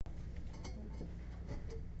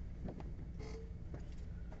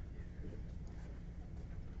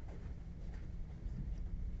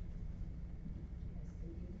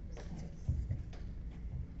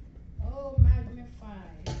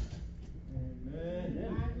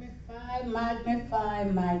magnify,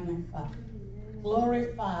 magnify,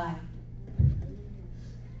 glorify.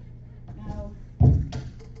 Now, a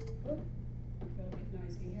little bit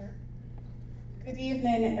noisy here. Good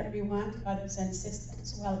evening, everyone, brothers and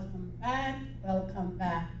sisters. Welcome back. Welcome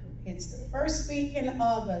back. It's the first week in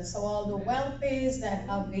August, so all the wealthies that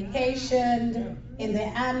have vacationed in the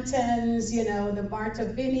Hamptons, you know, the Martha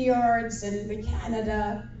Vineyards and the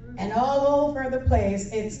Canada, and all over the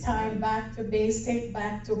place, it's time back to basic,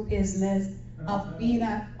 back to business of being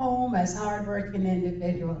at home as hardworking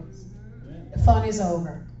individuals. The fun is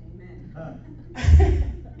over.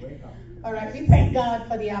 All right, we thank God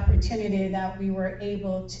for the opportunity that we were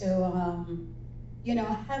able to,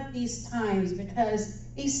 have these times, because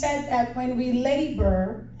he said that when we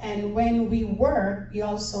labor and when we work, we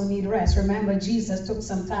also need rest. Remember, Jesus took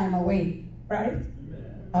some time away, right?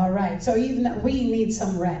 All right, so even we need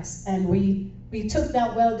some rest, and we took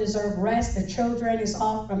that well-deserved rest. The children is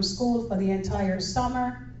off from school for the entire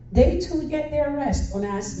summer. They too get their rest. Don't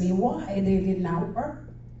ask me why they did not work.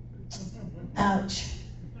 Ouch.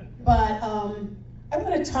 But I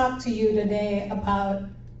want to talk to you today about,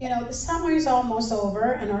 the summer is almost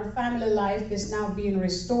over and our family life is now being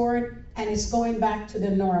restored and it's going back to the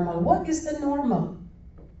normal. What is the normal?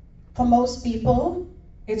 For most people,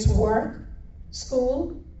 it's work,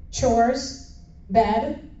 school, chores,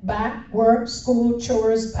 bed, back, work, school,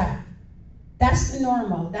 chores, back. That's the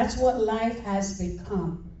normal. That's what life has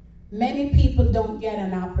become. Many people don't get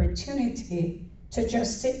an opportunity to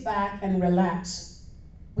just sit back and relax.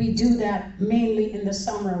 We do that mainly in the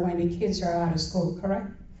summer when the kids are out of school, correct?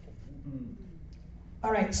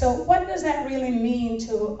 All right, so what does that really mean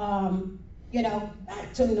to,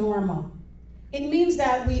 back to normal? It means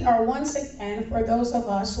that we are once again, for those of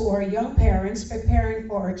us who are young parents, preparing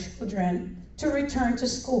for our children to return to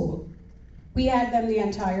school. We had them the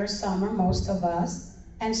entire summer, most of us,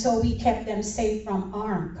 and so we kept them safe from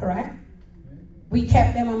harm, correct? We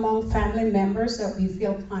kept them among family members that we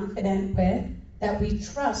feel confident with, that we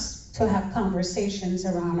trust to have conversations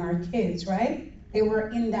around our kids, right? They were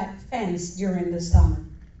in that fence during the summer.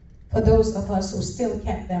 For those of us who still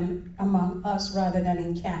kept them among us rather than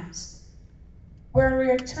in camps.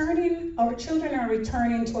 Our children are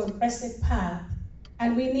returning to aggressive path,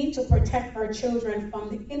 and we need to protect our children from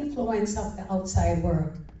the influence of the outside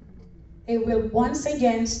world. They will once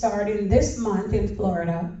again start in this month in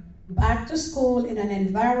Florida, back to school in an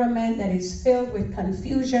environment that is filled with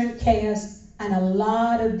confusion, chaos, and a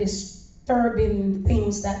lot of disturbing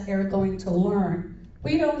things that they're going to learn.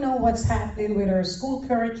 We don't know what's happening with our school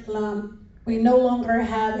curriculum. We no longer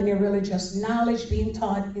have any religious knowledge being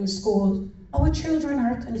taught in school. Our children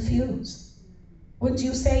are confused. Would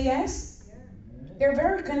you say yes? They're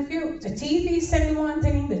very confused. The TV is saying one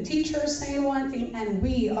thing, the teacher is saying one thing, and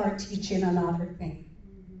we are teaching another thing.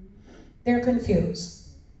 They're confused.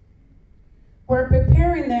 We're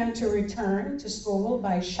preparing them to return to school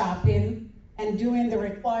by shopping and doing the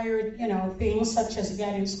required, things such as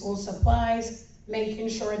getting school supplies, making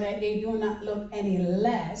sure that they do not look any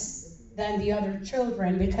less than the other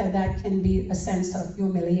children, because that can be a sense of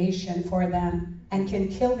humiliation for them and can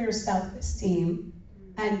kill their self-esteem.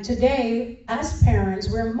 And today, as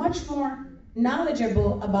parents, we're much more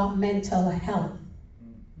knowledgeable about mental health.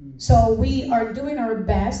 So we are doing our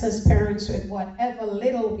best as parents with whatever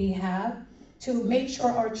little we have to make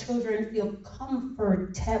sure our children feel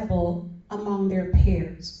comfortable among their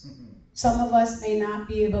peers. Some of us may not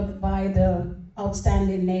be able to buy the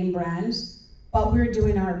outstanding name brands, but we're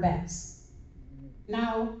doing our best.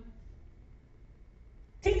 Now,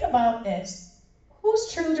 think about this. Whose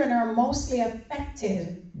children are mostly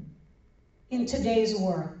affected in today's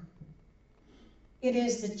world? It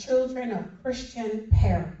is the children of Christian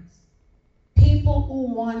parents. People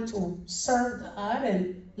who want to serve God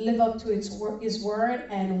and live up to His word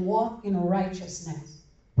and walk in righteousness.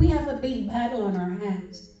 We have a big battle on our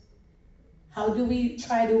hands. How do we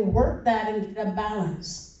try to work that and get a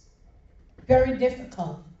balance? Very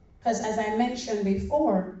difficult, because as I mentioned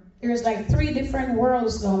before, there's like 3 different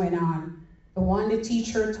worlds going on. The one the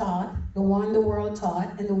teacher taught, the one the world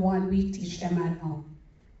taught, and the one we teach them at home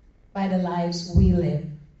by the lives we live.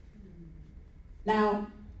 Now,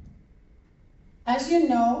 as you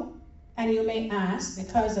know, and you may ask,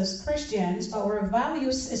 because as Christians, our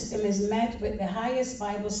value system is met with the highest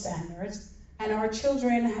Bible standards, and our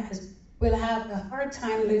children will have a hard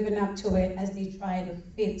time living up to it as they try to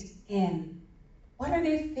fit in. What are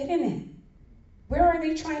they fitting in? Where are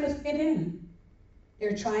they trying to fit in?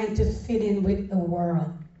 They're trying to fit in with the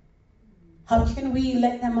world. How can we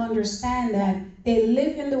let them understand that they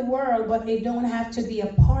live in the world, but they don't have to be a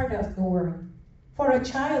part of the world? For a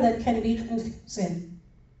child, that can be confusing.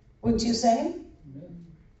 Wouldn't you say?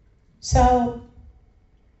 So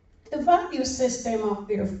the value system of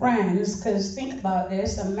their friends, because think about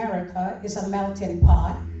this, America is a melting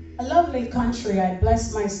pot. A lovely country. I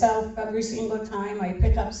bless myself every single time I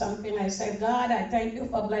pick up something. I say, God, I thank you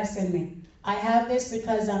for blessing me. I have this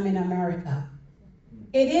because I'm in America.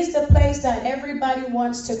 It is the place that everybody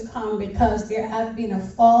wants to come because there have been a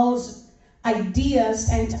false idea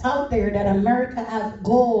sent out there that America have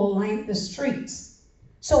gold lined the streets.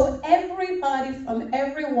 So everybody from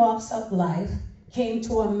every walks of life came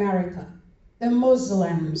to America. The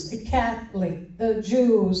Muslims, the Catholic, the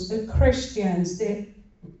Jews, the Christians,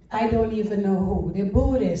 I don't even know who, the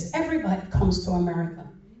Buddhists, everybody comes to America.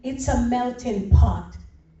 It's a melting pot.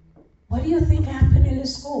 What do you think happened in the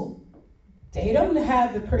school? They don't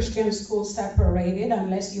have the Christian school separated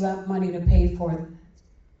unless you have money to pay for it.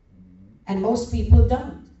 And most people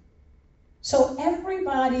don't. So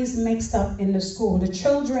everybody's mixed up in the school. The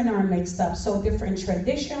children are mixed up. So different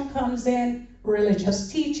tradition comes in,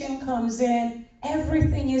 religious teaching comes in,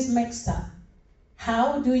 everything is mixed up.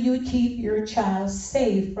 How do you keep your child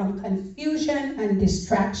safe from confusion and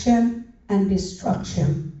distraction and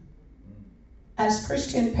destruction? As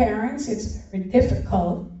Christian parents, it's very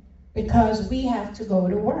difficult because we have to go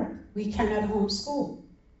to work. We cannot homeschool.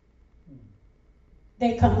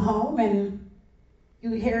 They come home and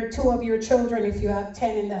you hear 2 of your children, if you have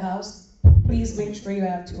 10 in the house, please make sure you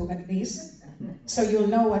have 2 at least, so you'll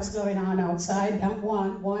know what's going on outside. Don't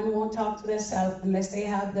one won't talk to themselves unless they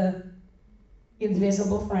have the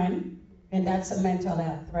invisible friend, and that's a mental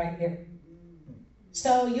health right there.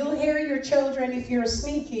 So you'll hear your children, if you're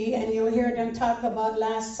sneaky, and you'll hear them talk about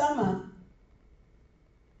last summer.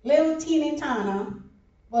 Little teeny Tana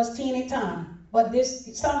was teeny Tana, but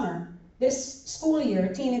this summer, this school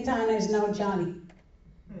year, teeny Tana is now Johnny.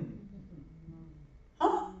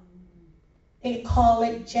 Huh? They call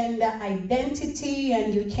it gender identity,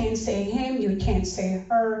 and you can't say him, you can't say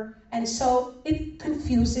her, and so it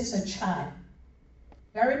confuses a child.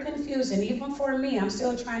 Very confusing, even for me. I'm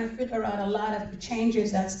still trying to figure out a lot of the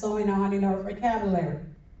changes that's going on in our vocabulary.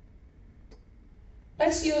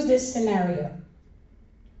 Let's use this scenario.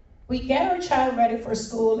 We get our child ready for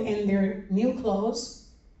school in their new clothes,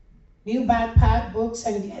 new backpack, books,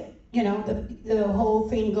 and get, the whole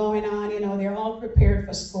thing going on. They're all prepared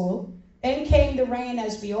for school. Then came the rain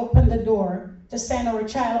as we opened the door to send our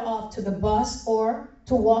child off to the bus or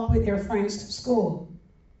to walk with their friends to school.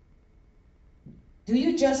 Do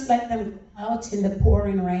you just let them go out in the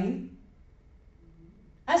pouring rain?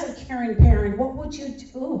 As a caring parent, what would you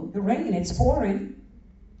do? The rain, it's pouring.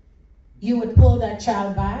 You would pull that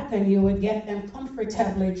child back and you would get them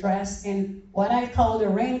comfortably dressed in what I call the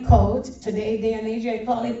raincoat. Today, day and age, I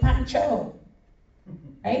call it pancho.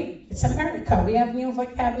 Right? It's America. We have new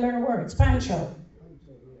vocabulary words, pancho.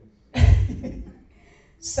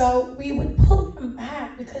 So we would pull them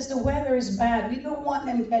back because the weather is bad. We don't want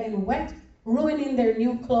them getting wet, ruining their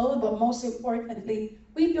new clothes, but most importantly,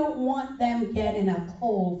 we don't want them getting a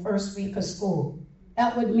cold first week of school.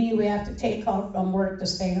 That would mean we have to take off from work to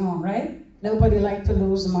stay home, right? Nobody likes to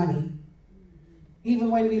lose money, even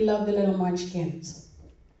when we love the little munchkins.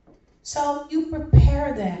 So you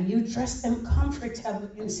prepare them, you dress them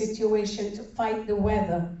comfortably in situation to fight the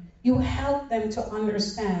weather. You help them to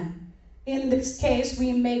understand. In this case,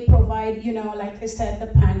 we may provide, like I said,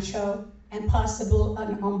 the pancho and possible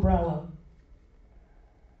an umbrella.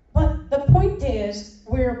 But the point is,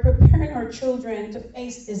 we're preparing our children to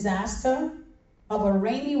face disaster of a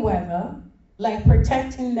rainy weather, like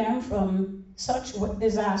protecting them from such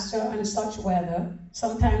disaster and such weather.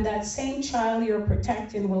 Sometimes that same child you're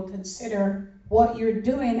protecting will consider what you're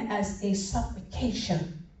doing as a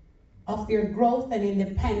suffocation of their growth and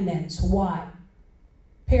independence. Why?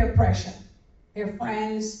 Peer pressure. Their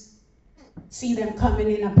friends see them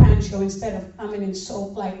coming in a pancho instead of coming in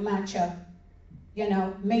soap like matcha.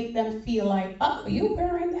 Make them feel like, oh, you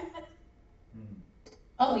wearing that?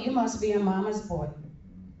 Oh, you must be a mama's boy.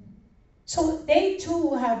 So they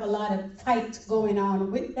too have a lot of fight going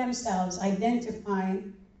on with themselves,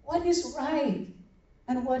 identifying what is right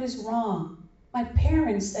and what is wrong. My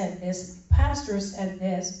parents said this, my pastor said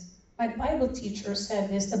this, my Bible teacher said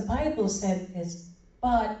this, the Bible said this,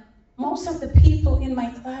 but most of the people in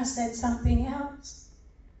my class said something else.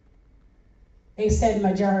 They said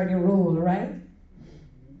majority rule, right?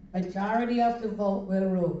 Majority of the vote will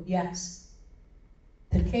rule, yes.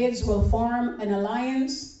 The kids will form an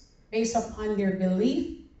alliance based upon their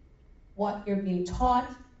belief, what they're being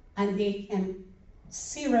taught, and they can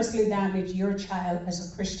seriously damage your child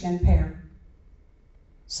as a Christian parent.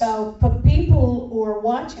 So for people who are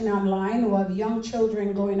watching online who have young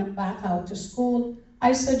children going back out to school,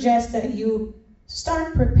 I suggest that you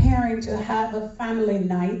start preparing to have a family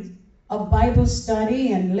night of Bible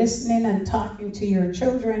study and listening and talking to your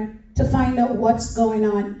children to find out what's going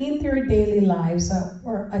on in their daily lives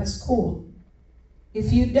or at school.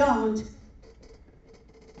 If you don't,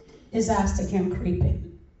 disaster can creep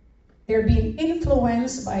in. They're being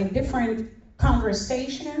influenced by different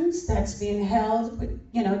conversations that's being held,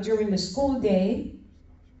 during the school day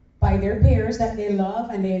by their peers that they love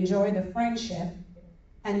and they enjoy the friendship.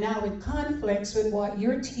 And now it conflicts with what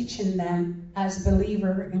you're teaching them as a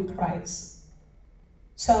believer in Christ.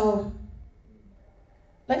 So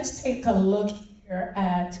let's take a look here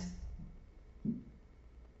at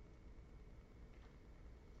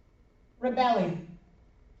rebellion.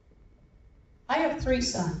 I have 3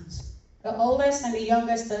 sons. The oldest and the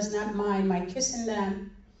youngest does not mind my kissing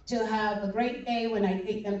them to have a great day when I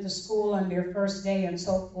take them to school on their first day and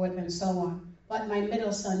so forth and so on. But my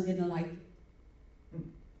middle son didn't like it.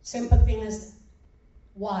 Simple thing as that.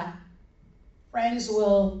 Why? Friends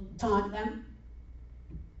will taunt them.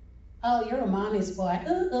 Oh, you're a mommy's boy.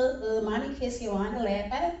 Mommy kiss you on the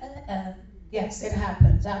lip. Yes, it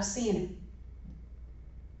happens. I've seen it.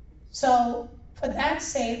 So, for that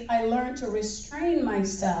sake, I learned to restrain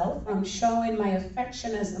myself from showing my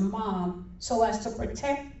affection as a mom so as to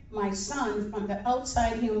protect my son from the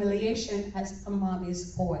outside humiliation as a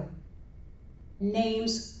mommy's boy.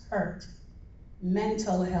 Names hurt.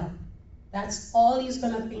 Mental health. That's all he's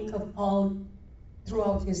going to think of all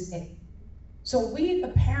throughout his day. So we, the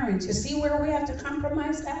parents, you see where we have to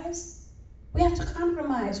compromise, guys? We have to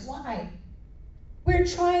compromise. Why? We're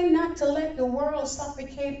trying not to let the world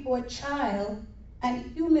suffocate for a child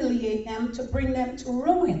and humiliate them to bring them to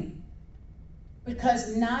ruin.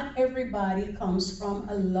 Because not everybody comes from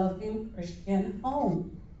a loving Christian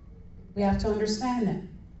home. We have to understand that.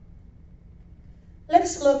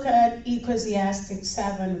 Let's look at Ecclesiastes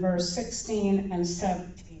 7, verse 16 and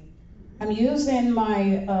 17. I'm using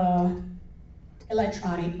my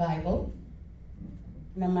electronic Bible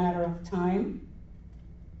in a matter of time.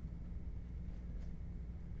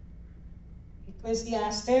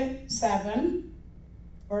 Ecclesiastes 7,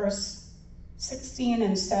 verse 16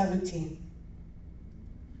 and 17.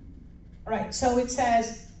 All right, so it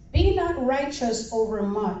says, "Be not righteous over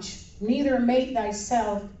much, neither make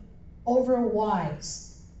thyself over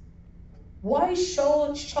wise. Why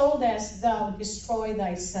shouldest thou destroy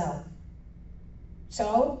thyself?"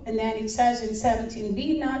 So, and then it says in 17,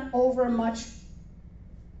 Be not over much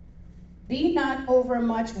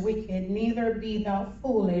wicked, neither be thou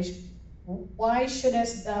foolish. Why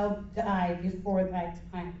shouldest thou die before thy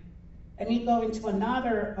time? Let me go into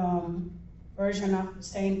another version of the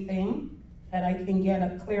same thing that I can get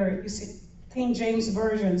a clearer. You see, King James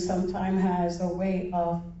Version sometimes has a way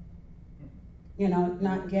of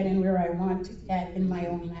not getting where I want to get in my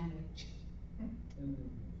own language.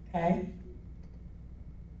 Okay?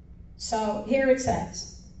 So here it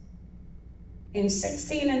says, in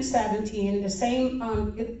 16 and 17, the same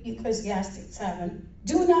Ecclesiastes 7,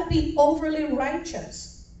 "Do not be overly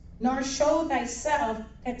righteous, nor show thyself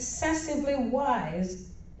excessively wise.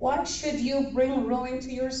 Why should you bring ruin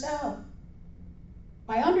to yourself?"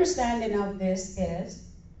 My understanding of this is,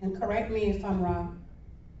 and correct me if I'm wrong,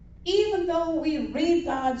 even though we read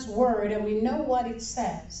God's word and we know what it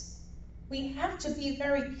says, we have to be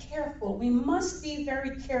very careful. We must be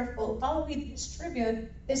very careful how we distribute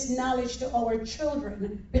this knowledge to our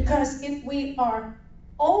children, because if we are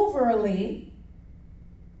overly,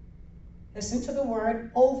 listen to the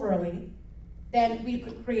word overly, then we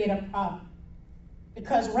could create a problem.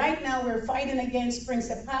 Because right now we're fighting against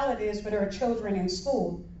principalities with our children in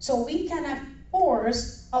school. So we cannot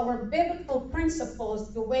force our biblical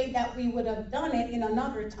principles the way that we would have done it in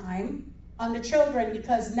another time on the children,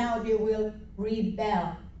 because now they will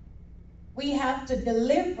rebel. We have to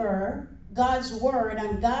deliver God's word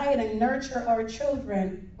and guide and nurture our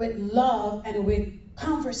children with love and with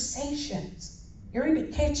conversations. You're in the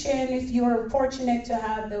kitchen, if you're fortunate to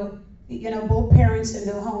have both parents in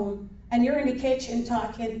the home, and you're in the kitchen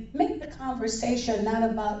talking, make the conversation not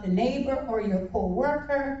about the neighbor or your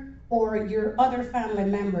co-worker or your other family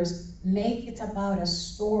members. Make it about a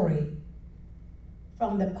story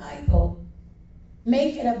from the Bible.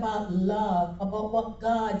 Make it about love, about what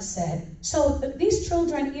God said. So these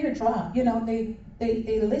children eardrop,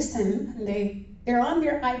 they listen, and they're on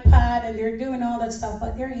their iPad and they're doing all that stuff,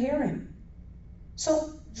 but they're hearing.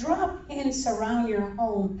 So drop hints around your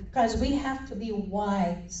home, because we have to be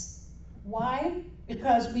wise. Why?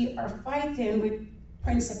 Because we are fighting with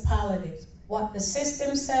principalities. What the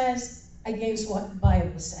system says against what the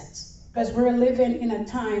Bible says. Because we're living in a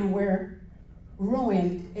time where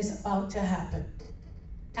ruin is about to happen.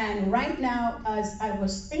 And right now, as I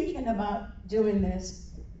was thinking about doing this,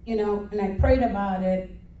 and I prayed about it,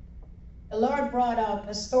 the Lord brought out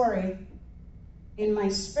a story in my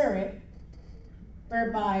spirit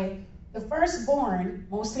whereby the firstborn,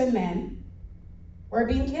 mostly men, were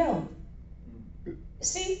being killed.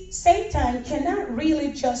 See, Satan cannot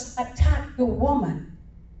really just attack the woman.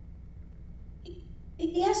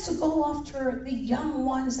 He has to go after the young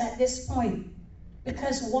ones at this point.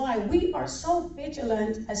 Because why? We are so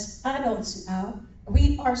vigilant as adults now.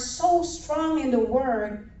 We are so strong in the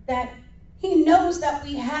word that he knows that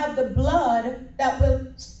we have the blood that will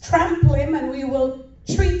trample him and we will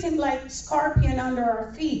treat him like scorpion under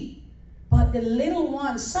our feet. But the little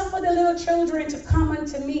ones, suffer the little children to come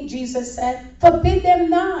unto me, Jesus said. Forbid them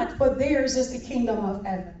not, for theirs is the kingdom of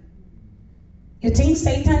heaven. You think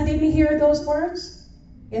Satan didn't hear those words?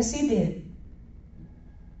 Yes, he did.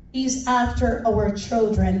 He's after our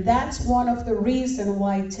children. That's one of the reasons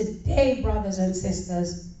why today, brothers and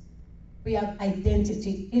sisters, we have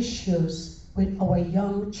identity issues with our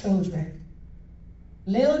young children.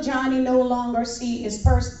 Little Johnny no longer see his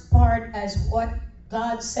first part as what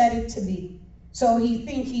God said it to be. So he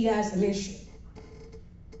think he has an issue.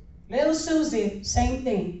 Little Susie, same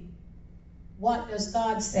thing. What does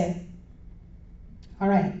God say? All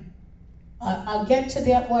right. I'll get to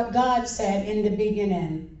that, what God said in the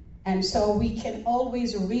beginning. And so we can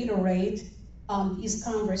always reiterate these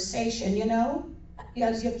conversations,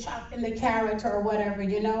 as you're chopping the carrot or whatever,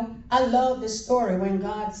 I love the story when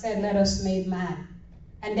God said, let us make man.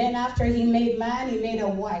 And then after he made man, he made a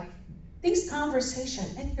wife. These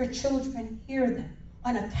conversations, let your children hear them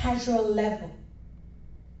on a casual level.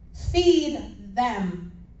 Feed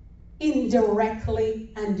them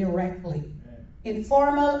indirectly and directly,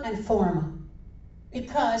 informal and formal.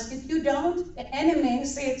 Because if you don't, the enemy,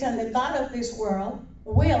 Satan, the God of this world,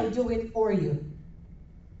 will do it for you.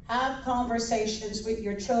 Have conversations with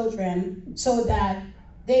your children so that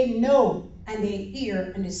they know and they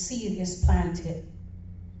hear and the seed is planted.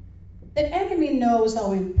 The enemy knows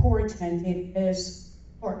how important it is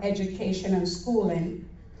for education and schooling,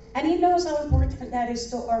 and he knows how important that is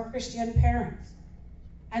to our Christian parents.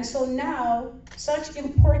 And so now, such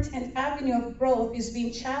important avenue of growth is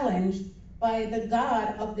being challenged by the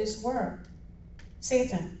God of this world,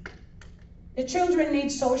 Satan. The children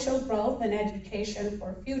need social growth and education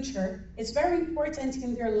for future. It's very important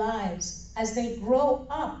in their lives as they grow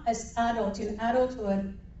up as adults in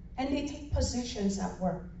adulthood and they take positions at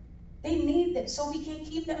work. They need this so we can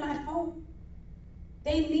keep them at home.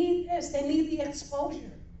 They need this. They need the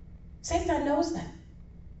exposure. Satan knows that.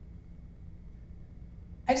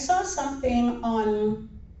 I saw something on,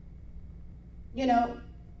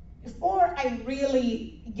 before I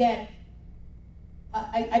really get,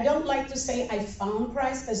 I don't like to say I found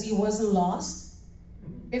Christ because he wasn't lost.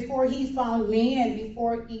 Before he found me and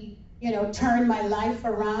before he, turned my life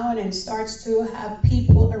around and starts to have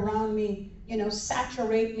people around me,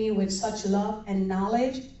 saturate me with such love and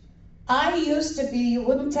knowledge. I used to be, you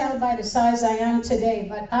wouldn't tell by the size I am today,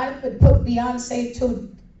 but I could put Beyonce to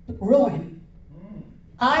ruin.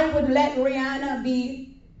 I would let Rihanna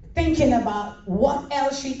be thinking about what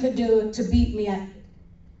else she could do to beat me at it.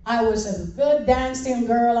 I was a good dancing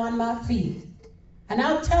girl on my feet. And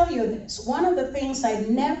I'll tell you this, one of the things I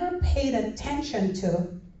never paid attention to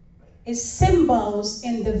is symbols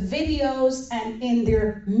in the videos and in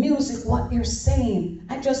their music, what they're saying.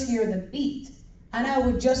 I just hear the beat, and I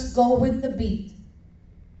would just go with the beat.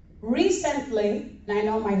 Recently, and I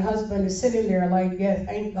know my husband is sitting there like, yeah,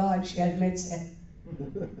 thank God she admits it.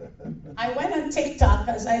 I went on TikTok,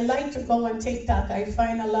 because I like to go on TikTok. I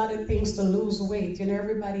find a lot of things to lose weight.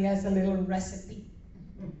 Everybody has a little recipe.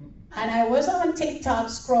 And I was on TikTok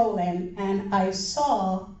scrolling, and I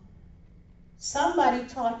saw somebody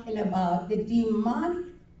talking about the demonic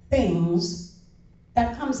things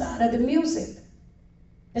that comes out of the music.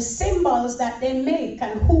 The symbols that they make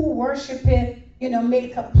and who worship it,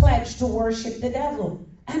 make a pledge to worship the devil.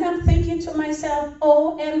 And I'm thinking to myself,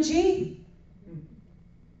 OMG.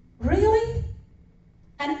 Really?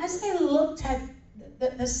 And as I looked at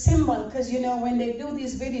the symbol, because when they do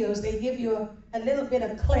these videos, they give you a little bit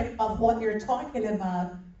of clip of what they're talking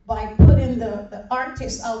about by putting the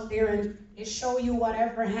artists out there, and they show you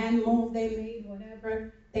whatever hand move they made,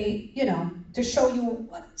 whatever they, to show you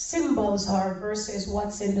what symbols are versus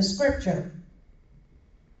what's in the scripture.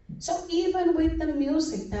 So even with the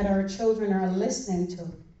music that our children are listening to,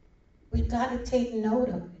 we got to take note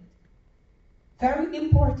of it. Very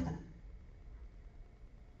important.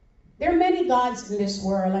 There are many gods in this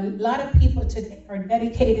world, and a lot of people today are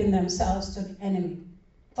dedicating themselves to the enemy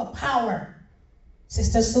for power.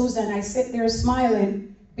 Sister Susan, I sit there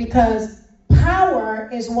smiling Because power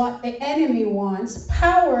is what the enemy wants.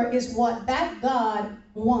 Power is what that God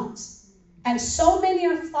wants. And so many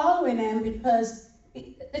are following him because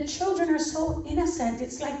the children are so innocent.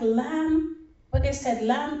 It's like lamb, but they said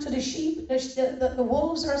lamb to the sheep, the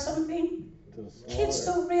wolves or something. Kids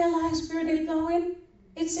don't realize where they're going.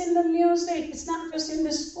 It's in the music. It's not just in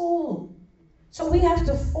the school. So we have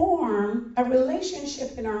to form a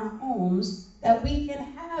relationship in our homes that we can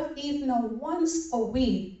have even once a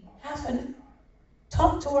week,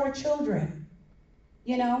 talk to our children.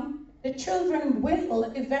 You know, the children will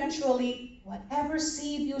eventually, whatever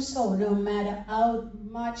seed you sow, no matter how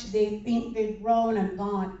much they think they've grown and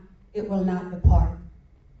gone, it will not depart.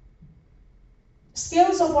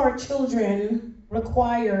 Skills of our children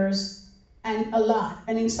requires a lot,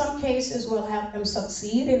 and in some cases will help them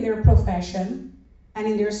succeed in their profession and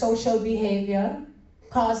in their social behavior,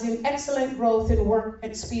 causing excellent growth in work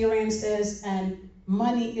experiences, and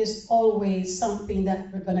money is always something that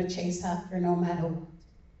we're going to chase after no matter what.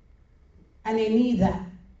 And they need that.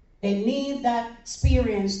 They need that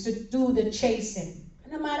experience to do the chasing.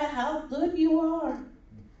 No matter how good you are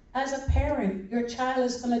as a parent, your child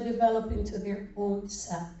is going to develop into their own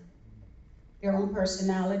self, their own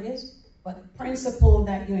personalities, but the principle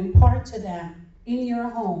that you impart to them in your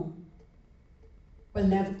home will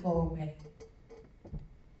never go away.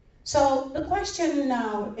 So the question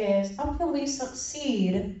now is, how can we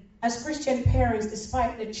succeed as Christian parents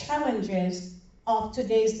despite the challenges of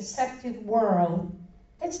today's deceptive world?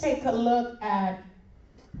 Let's take a look at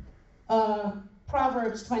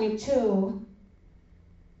Proverbs 22,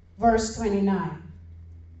 verse 29.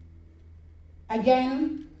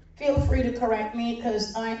 Again, feel free to correct me because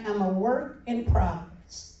I am a work in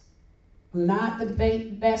progress. I'm not the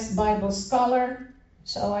best Bible scholar,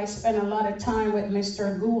 so I spend a lot of time with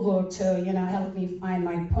Mr. Google to, help me find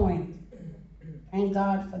my point. Thank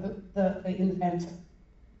God for the inventor.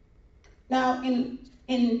 Now,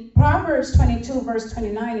 in Proverbs 22, verse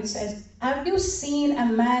 29, it says, have you seen a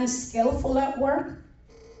man skillful at work?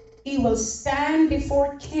 He will stand before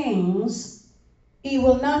kings. He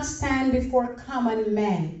will not stand before common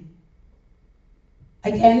men.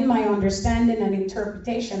 Again, my understanding and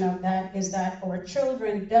interpretation of that is that our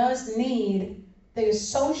children does need the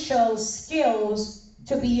social skills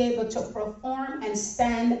to be able to perform and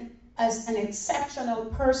stand as an exceptional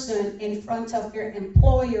person in front of their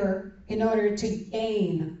employer in order to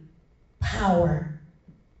gain power.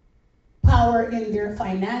 Power in their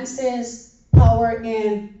finances, power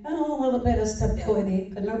in a little bit of stability,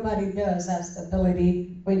 because nobody does have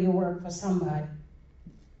stability when you work for somebody.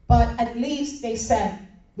 But at least they said,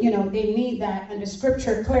 they need that, and the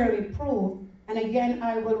scripture clearly proved. And again,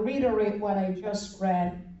 I will reiterate what I just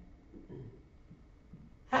read.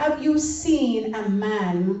 Have you seen a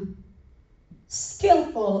man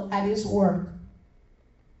skillful at his work?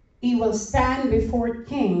 He will stand before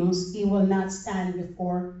kings. He will not stand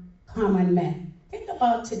before common men. Think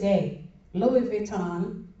about today. Louis Vuitton,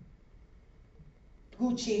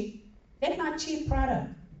 Gucci, they're not cheap product.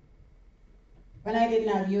 When I didn't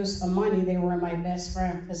have use for money, they were my best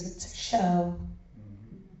friend because it's a show.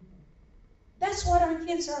 That's what our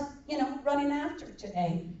kids are, running after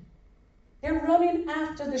today. They're running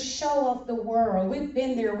after the show of the world. We've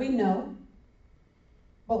been there, we know.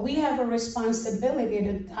 But we have a responsibility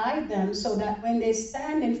to guide them so that when they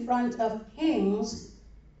stand in front of kings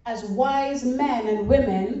as wise men and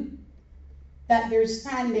women, that they're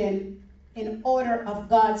standing in order of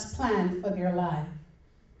God's plan for their life.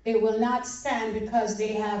 They will not stand because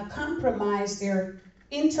they have compromised their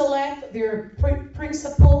intellect, their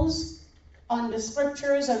principles on the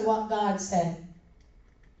scriptures and what God said.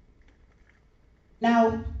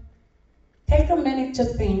 Now, take a minute to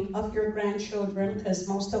think of your grandchildren, because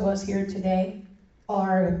most of us here today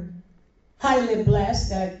are highly blessed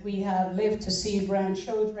that we have lived to see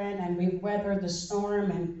grandchildren and we've weathered the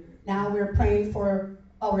storm, and now we're praying for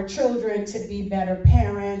our children to be better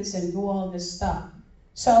parents and do all this stuff.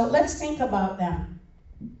 So let's think about them.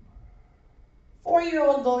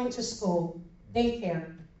 4-year-old going to school, daycare.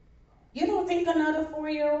 You don't think another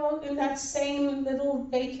 4-year-old in that same little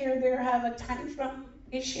daycare there have a tantrum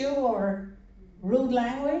issue or rude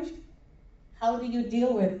language? How do you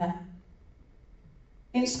deal with that?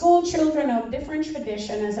 In school, children of different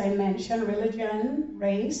tradition, as I mentioned, religion,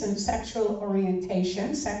 race, and sexual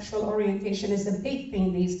orientation. Sexual orientation is a big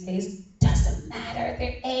thing these days. Doesn't matter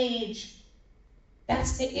their age.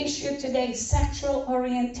 That's the issue today, sexual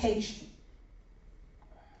orientation.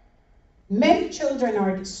 Many children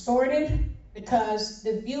are distorted because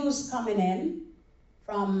the views coming in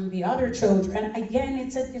from the other children, again,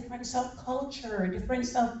 it's a difference of culture,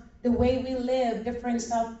 difference of the way we live,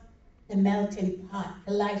 difference of the melting pot,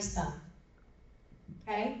 the lifestyle.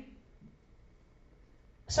 Okay?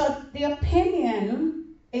 So the opinion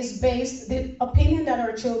that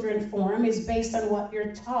our children form is based on what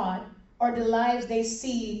you're taught or the lives they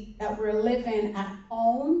see that we're living at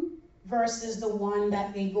home versus the one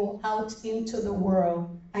that they go out into the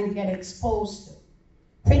world and get exposed to.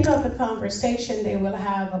 Think of the conversation they will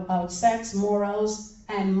have about sex, morals,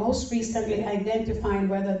 and most recently identifying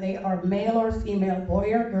whether they are male or female,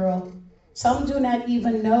 boy or girl. Some do not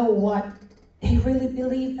even know what they really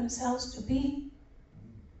believe themselves to be.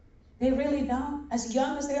 They really don't. As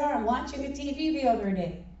young as they are, I'm watching the TV the other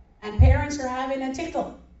day, and parents are having a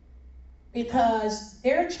tickle because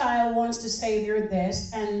their child wants to say they're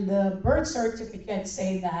this, and the birth certificate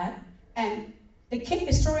say that, and the kid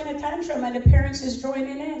is throwing a tantrum, and the parents is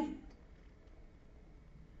joining in.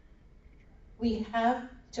 We have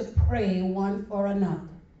to pray one for another.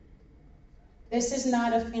 This is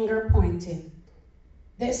not a finger pointing.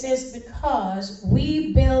 This is because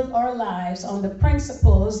we build our lives on the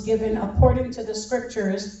principles given according to the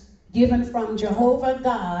scriptures given from Jehovah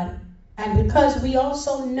God, and because we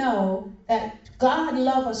also know that God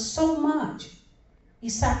loves us so much, he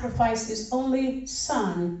sacrificed his only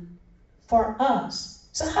son for us.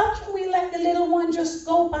 So how can we let the little one just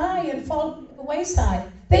go by and fall to the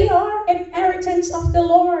wayside? They are an inheritance of the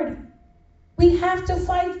Lord. We have to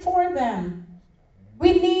fight for them.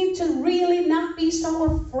 We need to really not be so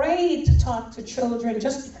afraid to talk to children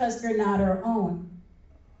just because they're not our own.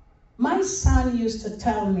 My son used to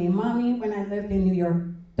tell me, Mommy, when I lived in New York,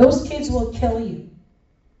 those kids will kill you.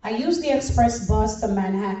 I used the express bus to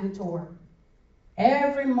Manhattan to work.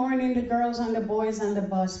 Every morning, the girls and the boys on the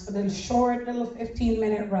bus for the short little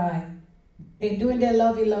 15-minute ride. They're doing their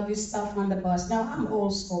lovey stuff on the bus. Now, I'm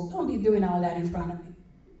old school. Don't be doing all that in front of me.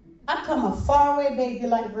 I come a faraway baby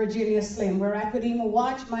like Virginia Slim, where I could even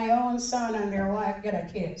watch my own son and their wife get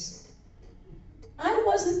a kiss. I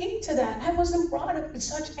wasn't into that. I wasn't brought up with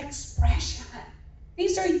such expression.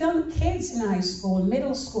 These are young kids in high school,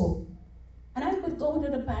 middle school. And I would go to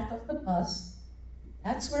the back of the bus.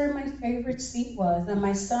 That's where my favorite seat was. And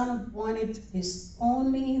my son wanted to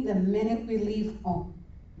disown me the minute we leave home.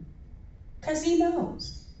 Because he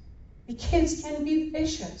knows the kids can be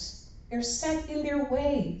vicious. They're set in their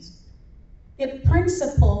ways. The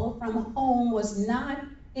principle from home was not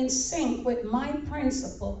in sync with my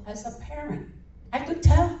principle as a parent. I could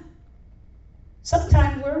tell.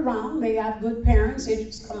 Sometimes we're wrong. They have good parents. They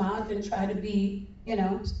just come out and try to be,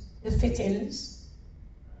 the fit-ins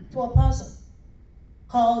to a puzzle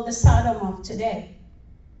called the Sodom of today.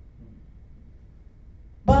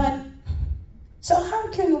 But, so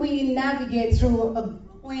how can we navigate through a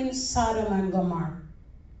growing Sodom and Gomorrah?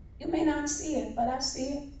 You may not see it, but I see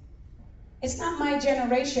it. It's not my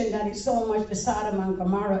generation that is so much the Sodom and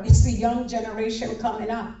Gomorrah. It's the young generation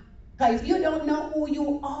coming up. Because if you don't know who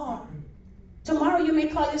you are, tomorrow you may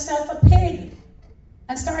call yourself a pig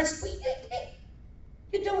and start squeaking.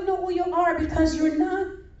 You don't know who you are because you're not,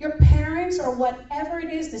 your parents or whatever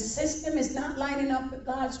it is, the system is not lining up with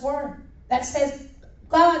God's word. That says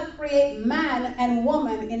God created man and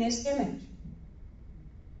woman in his image.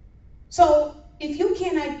 So if you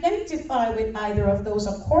can't identify with either of those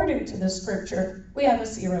according to the scripture, we have a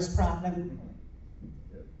serious problem.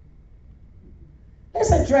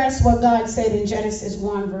 Let's address what God said in Genesis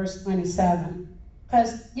 1, verse 27.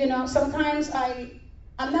 Because, sometimes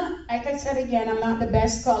I'm not, like I said again, I'm not the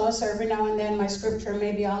best scholar, so every now and then my scripture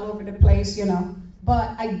may be all over the place,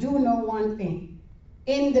 But I do know one thing.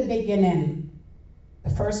 In the beginning, the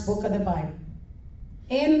first book of the Bible.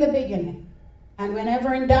 In the beginning. And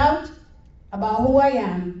whenever in doubt about who I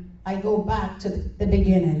am, I go back to the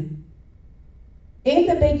beginning. In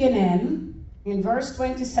the beginning, in verse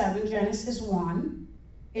 27, Genesis 1,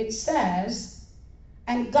 it says,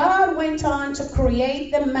 and God went on to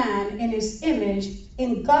create the man in his image.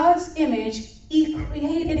 In God's image, he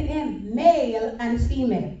created him, male and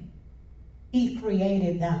female. He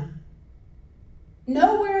created them.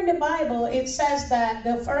 Nowhere in the Bible it says that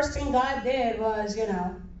the first thing God did was,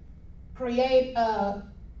 create a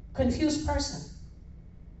confused person.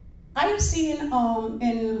 I've seen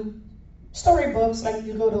in storybooks, like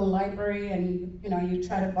you go to a library and you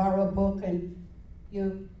try to borrow a book and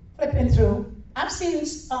you flipping through. I've seen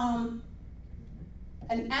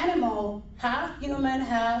an animal, half human,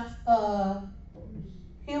 half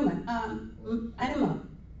human, animal.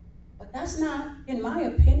 But that's not, in my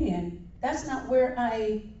opinion, that's not where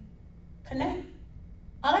I connect.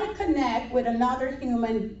 I connect with another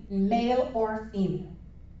human, male or female.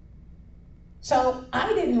 So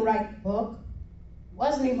I didn't write the book,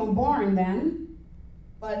 wasn't even born then.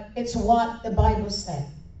 but it's what the Bible said.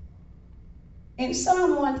 In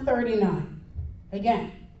Psalm 139, again,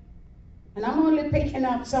 and I'm only picking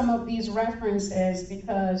up some of these references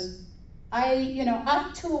because I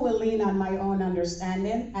too will lean on my own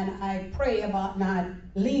understanding, and I pray about not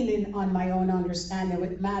leaning on my own understanding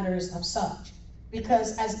with matters of such.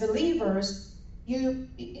 Because as believers,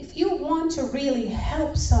 if you want to really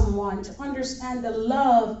help someone to understand the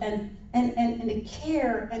love and the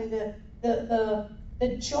care and the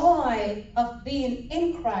joy of being in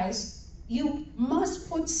Christ, you must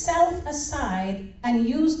put self aside and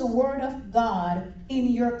use the Word of God in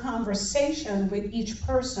your conversation with each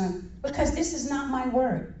person, because this is not my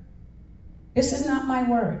word. This is not my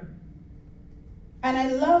word. And I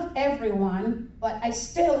love everyone, but I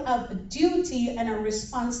still have a duty and a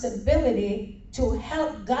responsibility to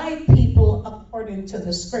help guide people according to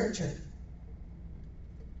the scripture.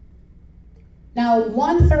 Now,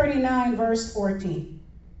 139 verse 14.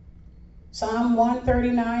 Psalm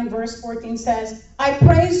 139 verse 14 says, I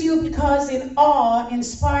praise you because in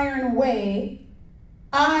awe-inspiring way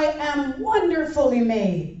I am wonderfully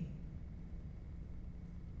made.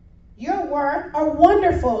 Your works are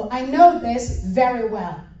wonderful. I know this very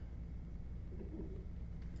well.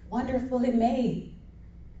 Wonderfully made.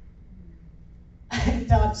 I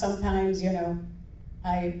thought sometimes,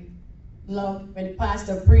 I love when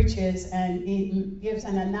pastor preaches and he gives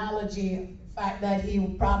an analogy, the fact that he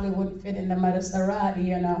probably wouldn't fit in the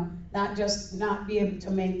Maserati, not be able to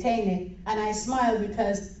maintain it. And I smile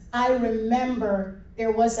because I remember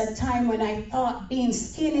there was a time when I thought being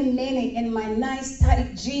skinny mini in my nice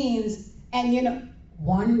tight jeans and,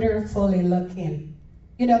 wonderfully looking.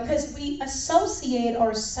 Because we associate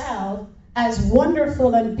ourselves as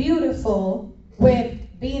wonderful and beautiful with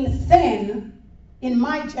being thin in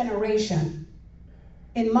my generation.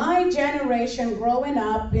 In my generation, growing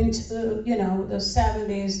up into, the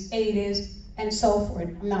 70s, 80s, and so forth.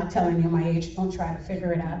 I'm not telling you my age. Don't try to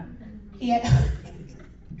figure it out. Yeah.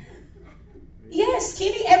 Yes,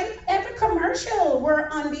 skinny. Every commercial were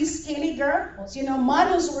on these skinny girls.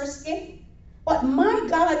 Models were skinny. But my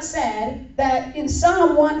God said that in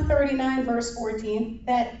Psalm 139, verse 14,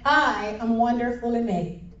 that I am wonderfully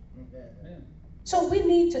made. So we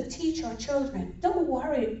need to teach our children. Don't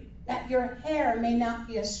worry that your hair may not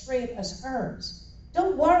be as straight as hers.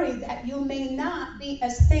 Don't worry that you may not be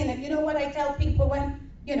as thin. And you know what I tell people when,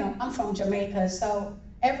 I'm from Jamaica, so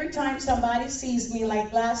every time somebody sees me,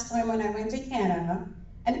 like last time when I went to Canada,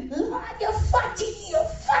 and Lord, you're fatty, you're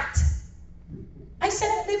fat. I said,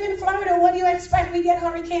 I live in Florida. What do you expect? We get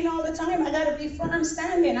hurricane all the time. I got to be firm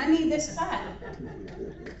standing. I need this fat.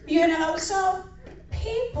 So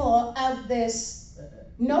people have this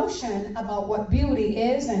notion about what beauty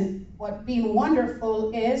is and what being wonderful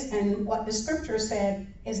is, and what the scripture said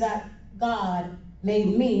is that God made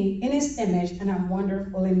me in his image and I'm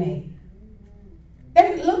wonderfully made.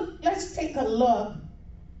 Then let's take a look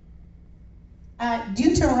at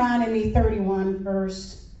Deuteronomy 31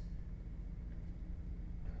 verse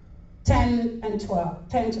 10 to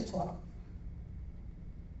 12.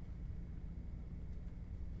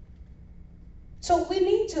 So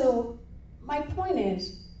my point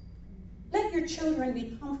is, let your children be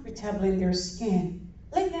comfortable in their skin.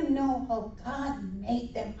 Let them know how God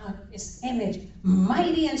made them out of his image,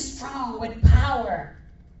 mighty and strong with power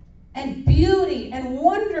and beauty and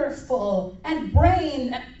wonderful and brain.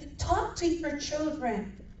 Talk to your children.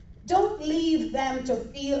 Don't leave them to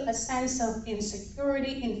feel a sense of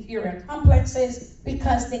insecurity, inferior complexes,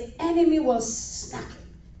 because the enemy will snack it.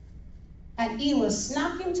 And he will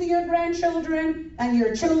snap into your grandchildren and your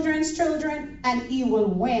children's children, and he will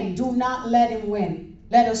win. Do not let him win.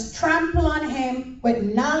 Let us trample on him with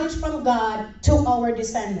knowledge from God to our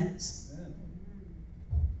descendants.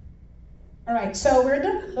 All right, so we're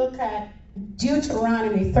going to look at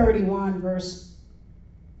Deuteronomy 31, verse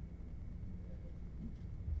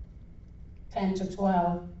 10 to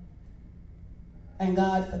 12. Thank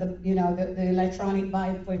God for the electronic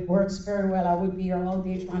Bible. It works very well. I would be here all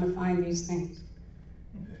day trying to find these things.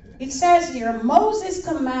 It says here, Moses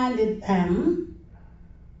commanded them,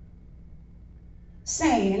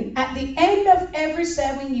 saying, at the end of every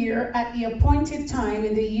 7 years, at the appointed time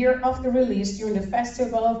in the year of the release during the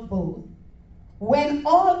festival of Booth, when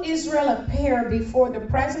all Israel appear before the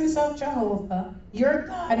presence of Jehovah, your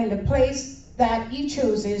God, in the place that he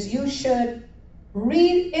chooses, you should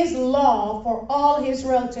read his law for all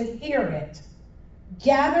Israel to hear it.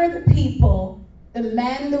 Gather the people, the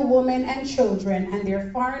men, the women, and children, and their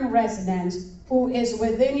foreign residents who is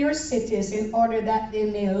within your cities, in order that they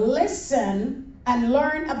may listen and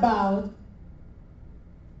learn about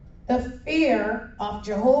the fear of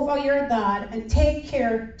Jehovah your God and take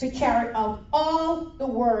care to carry out all the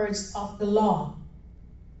words of the law.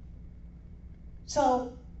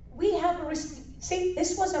 So we have see,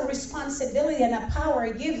 this was a responsibility and a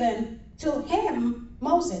power given to him,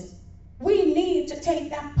 Moses. We need to take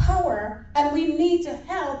that power and we need to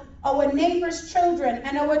help our neighbors' children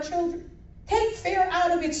and our children. Take fear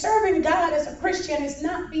out of it. Serving God as a Christian is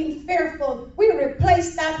not being fearful. We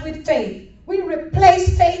replace that with faith. We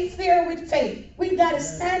replace fear with faith. We got to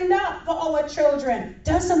stand up for our children.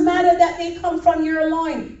 Doesn't matter that they come from your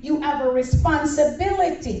loin. You have a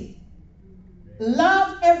responsibility.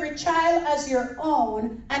 Love every child as your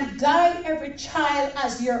own and guide every child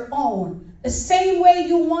as your own. The same way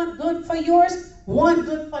you want good for yours, want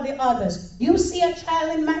good for the others. You see a child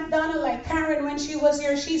in McDonald's like Karen when she was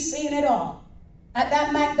here, she's seen it all. At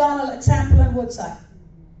that McDonald's at Sample and Woodside.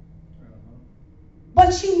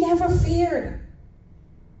 But she never feared.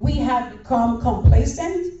 We have become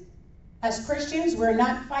complacent. As Christians, we're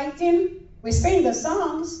not fighting. We sing the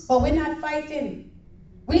songs, but we're not fighting.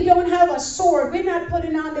 We don't have a sword. We're not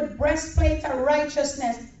putting on the breastplate of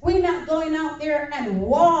righteousness. We're not going out there and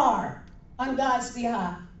war on God's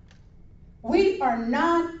behalf. We are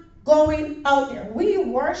not going out there. We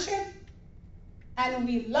worship and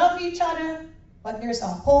we love each other, but there's a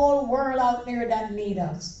whole world out there that need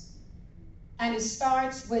us. And it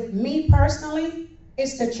starts with me personally.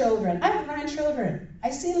 It's the children. I have grandchildren.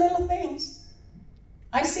 I see little things.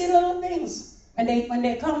 I see little things. When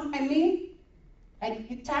they come at me,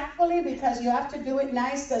 and tactfully, because you have to do it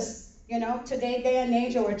nice, because, you know, today, day and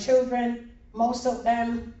age, our children, most of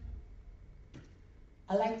them,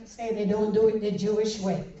 I like to say they don't do it the Jewish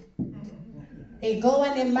way. They go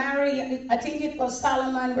and they marry. I think it was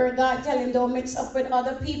Solomon where God tell him don't mix up with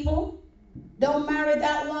other people. Don't marry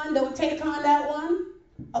that one. Don't take on that one.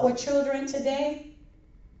 Our children today,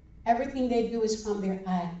 everything they do is from their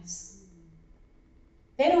eyes.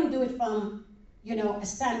 They don't do it from, you know, a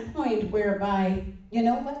standpoint whereby, you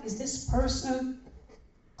know, what is this person,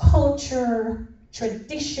 culture,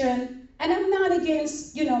 tradition, and I'm not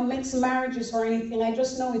against, you know, mixed marriages or anything. I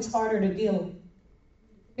just know it's harder to deal with.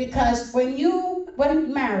 Because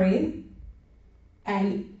when married,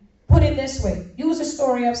 and put it this way, use the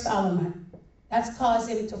story of Solomon. That's caused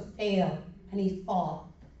him to fail and he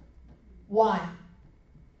fall. Why?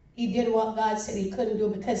 He did what God said he couldn't do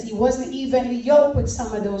because he wasn't evenly yoked with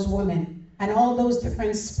some of those women and all those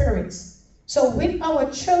different spirits. So with our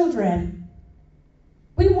children,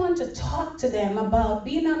 we want to talk to them about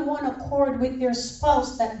being on one accord with their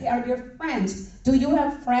spouse, that they are your friends. Do you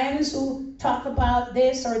have friends who talk about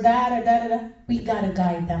this or that or da-da-da? We got to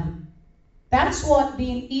guide them. That's what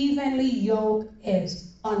being evenly yoked is.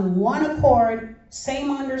 On one accord,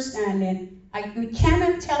 same understanding. You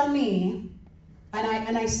cannot tell me,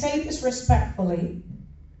 and I say this respectfully,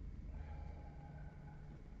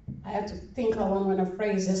 I have to think how I'm going to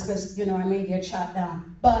phrase this because, you know, I may get shot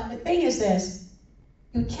down. But the thing is this,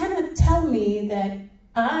 you cannot tell me that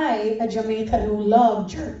I, a Jamaican who love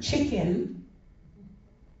jerk chicken,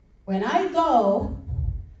 when I go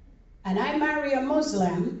and I marry a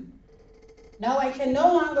Muslim, now I can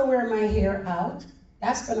no longer wear my hair out.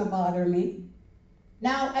 That's going to bother me.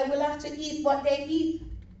 Now I will have to eat what they eat.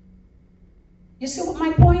 You see what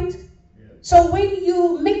my point? Yeah. So when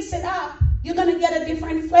you mix it up, you're going to get a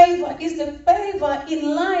different flavor. Is the flavor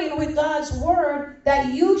in line with God's word that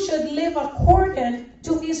you should live according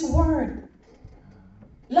to his word?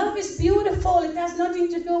 Love is beautiful. It has nothing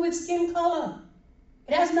to do with skin color.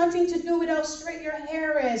 It has nothing to do with how straight your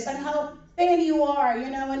hair is and how thin you are, you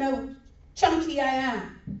know, and how chunky I am.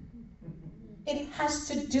 It has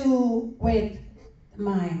to do with the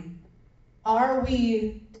mind. Are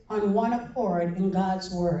we on one accord in God's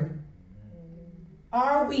word?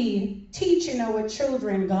 Are we teaching our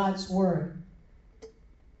children God's word?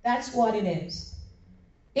 That's what it is.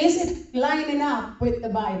 Is it lining up with the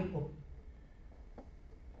Bible?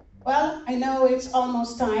 Well, I know it's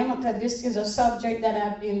almost time because this is a subject that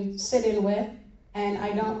I've been sitting with, and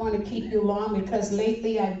I don't want to keep you long because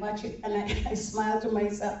lately I watch it and I smile to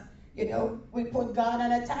myself. You know, we put God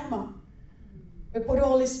on a timer. We put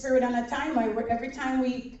Holy Spirit on a timer. Every time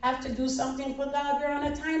we have to do something for God, we're on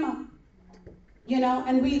a timer. You know,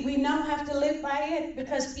 and we now have to live by it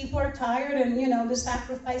because people are tired and, you know, the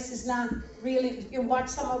sacrifice is not really, if you watch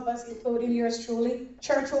some of us, including yours truly,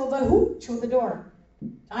 church over, through the door.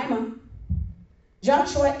 Timer.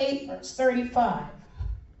 Joshua 8, verse 35.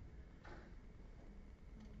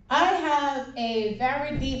 I have a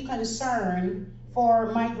very deep concern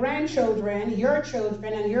for my grandchildren, your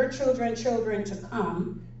children, and your children's children to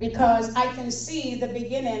come, because I can see the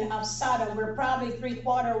beginning of Sodom. We're probably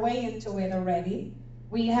 3/4 way into it already.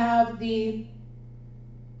 We have the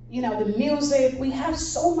music. We have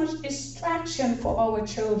so much distraction for our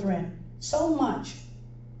children. So much.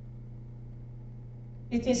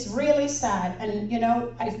 It is really sad. And,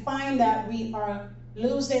 I find that we are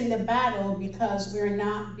losing the battle because we're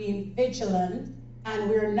not being vigilant and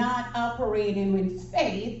we're not operating with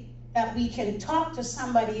faith that we can talk to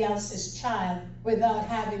somebody else's child without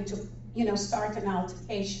having to, start an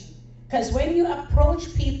altercation. Because when you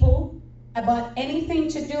approach people about anything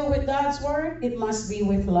to do with God's word, it must be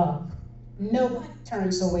with love. Nobody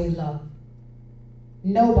turns away love.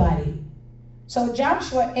 Nobody. So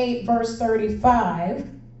Joshua 8, verse 35.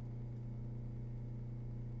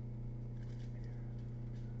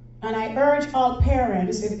 And I urge all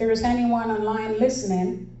parents, if there is anyone online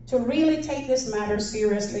listening, to really take this matter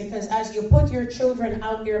seriously, because as you put your children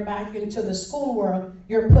out there back into the school world,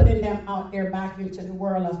 you're putting them out there back into the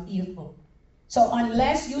world of evil. So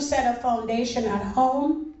unless you set a foundation at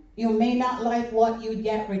home, you may not like what you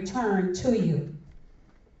get returned to you.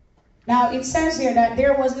 Now it says here that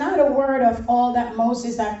there was not a word of all that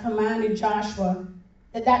Moses had commanded Joshua,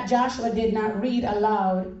 that Joshua did not read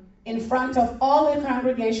aloud in front of all the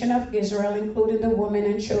congregation of Israel, including the women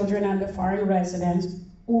and children and the foreign residents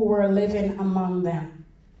who were living among them.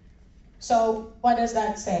 So what does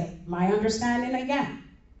that say? My understanding again.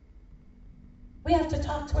 We have to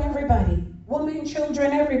talk to everybody. Women,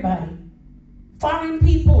 children, everybody. Foreign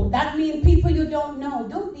people, that means people you don't know.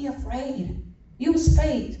 Don't be afraid. Use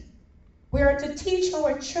faith. We are to teach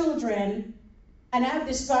our children and have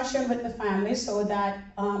discussion with the family so that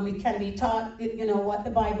it can be taught, what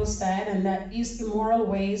the Bible said, and that these immoral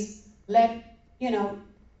ways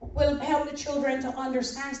will help the children to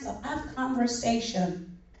understand stuff. Have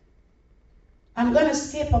conversation. I'm going to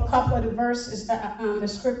skip a couple of the verses, the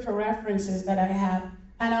scripture references that I have,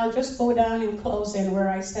 and I'll just go down in closing where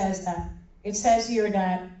it says here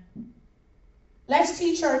that let's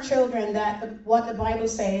teach our children what the Bible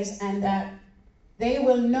says, and that they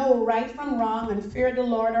will know right from wrong and fear the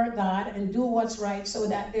Lord our God and do what's right, so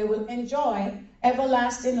that they will enjoy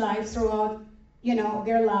everlasting life throughout,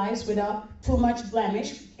 their lives without too much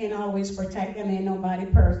blemish. We can't always protect them, ain't nobody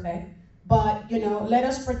perfect. But, let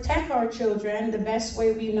us protect our children the best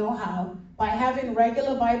way we know how, by having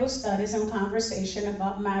regular Bible studies and conversation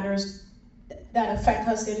about matters that affect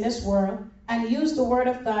us in this world, and use the Word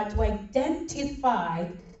of God to identify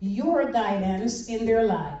your guidance in their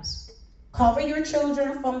lives. Cover your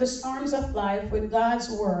children from the storms of life with God's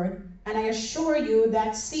word, and I assure you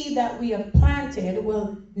that seed that we have planted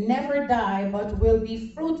will never die, but will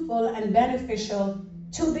be fruitful and beneficial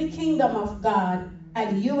to the kingdom of God,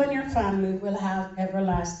 and you and your family will have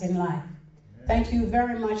everlasting life. Thank you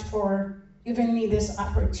very much for giving me this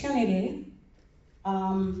opportunity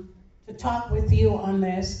to talk with you on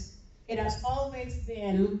this. It has always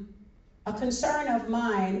been a concern of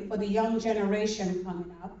mine for the young generation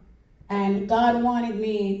coming up. And God wanted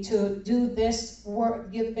me to do this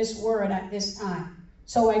work, give this word at this time.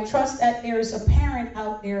 So I trust that there is a parent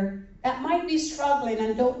out there that might be struggling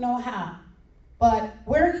and don't know how. But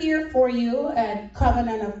we're here for you at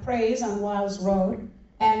Covenant of Praise on Wiles Road.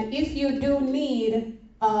 And if you do need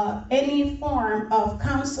any form of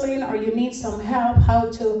counseling, or you need some help,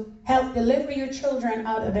 how to help deliver your children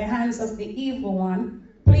out of the hands of the evil one,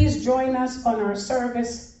 please join us on our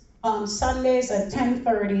service on Sundays at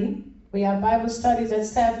 10:30. We have Bible studies at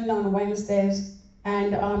 7 on Wednesdays,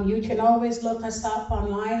 and you can always look us up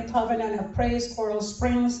online, Covenant of Praise, Coral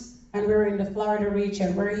Springs, and we're in the Florida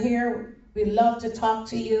region. We're here. We love to talk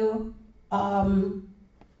to you.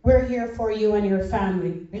 We're here for you and your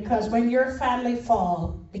family, because when your family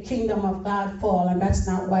fall, the kingdom of God fall, and that's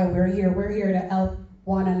not why we're here. We're here to help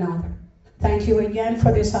one another. Thank you again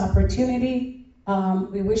for this opportunity.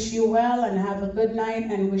 We wish you well and have a good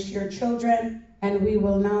night, and wish your children, and we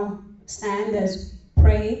will now stand as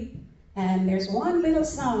pray. And there's one little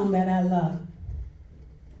song that I love.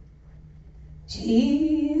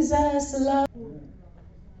 Jesus love.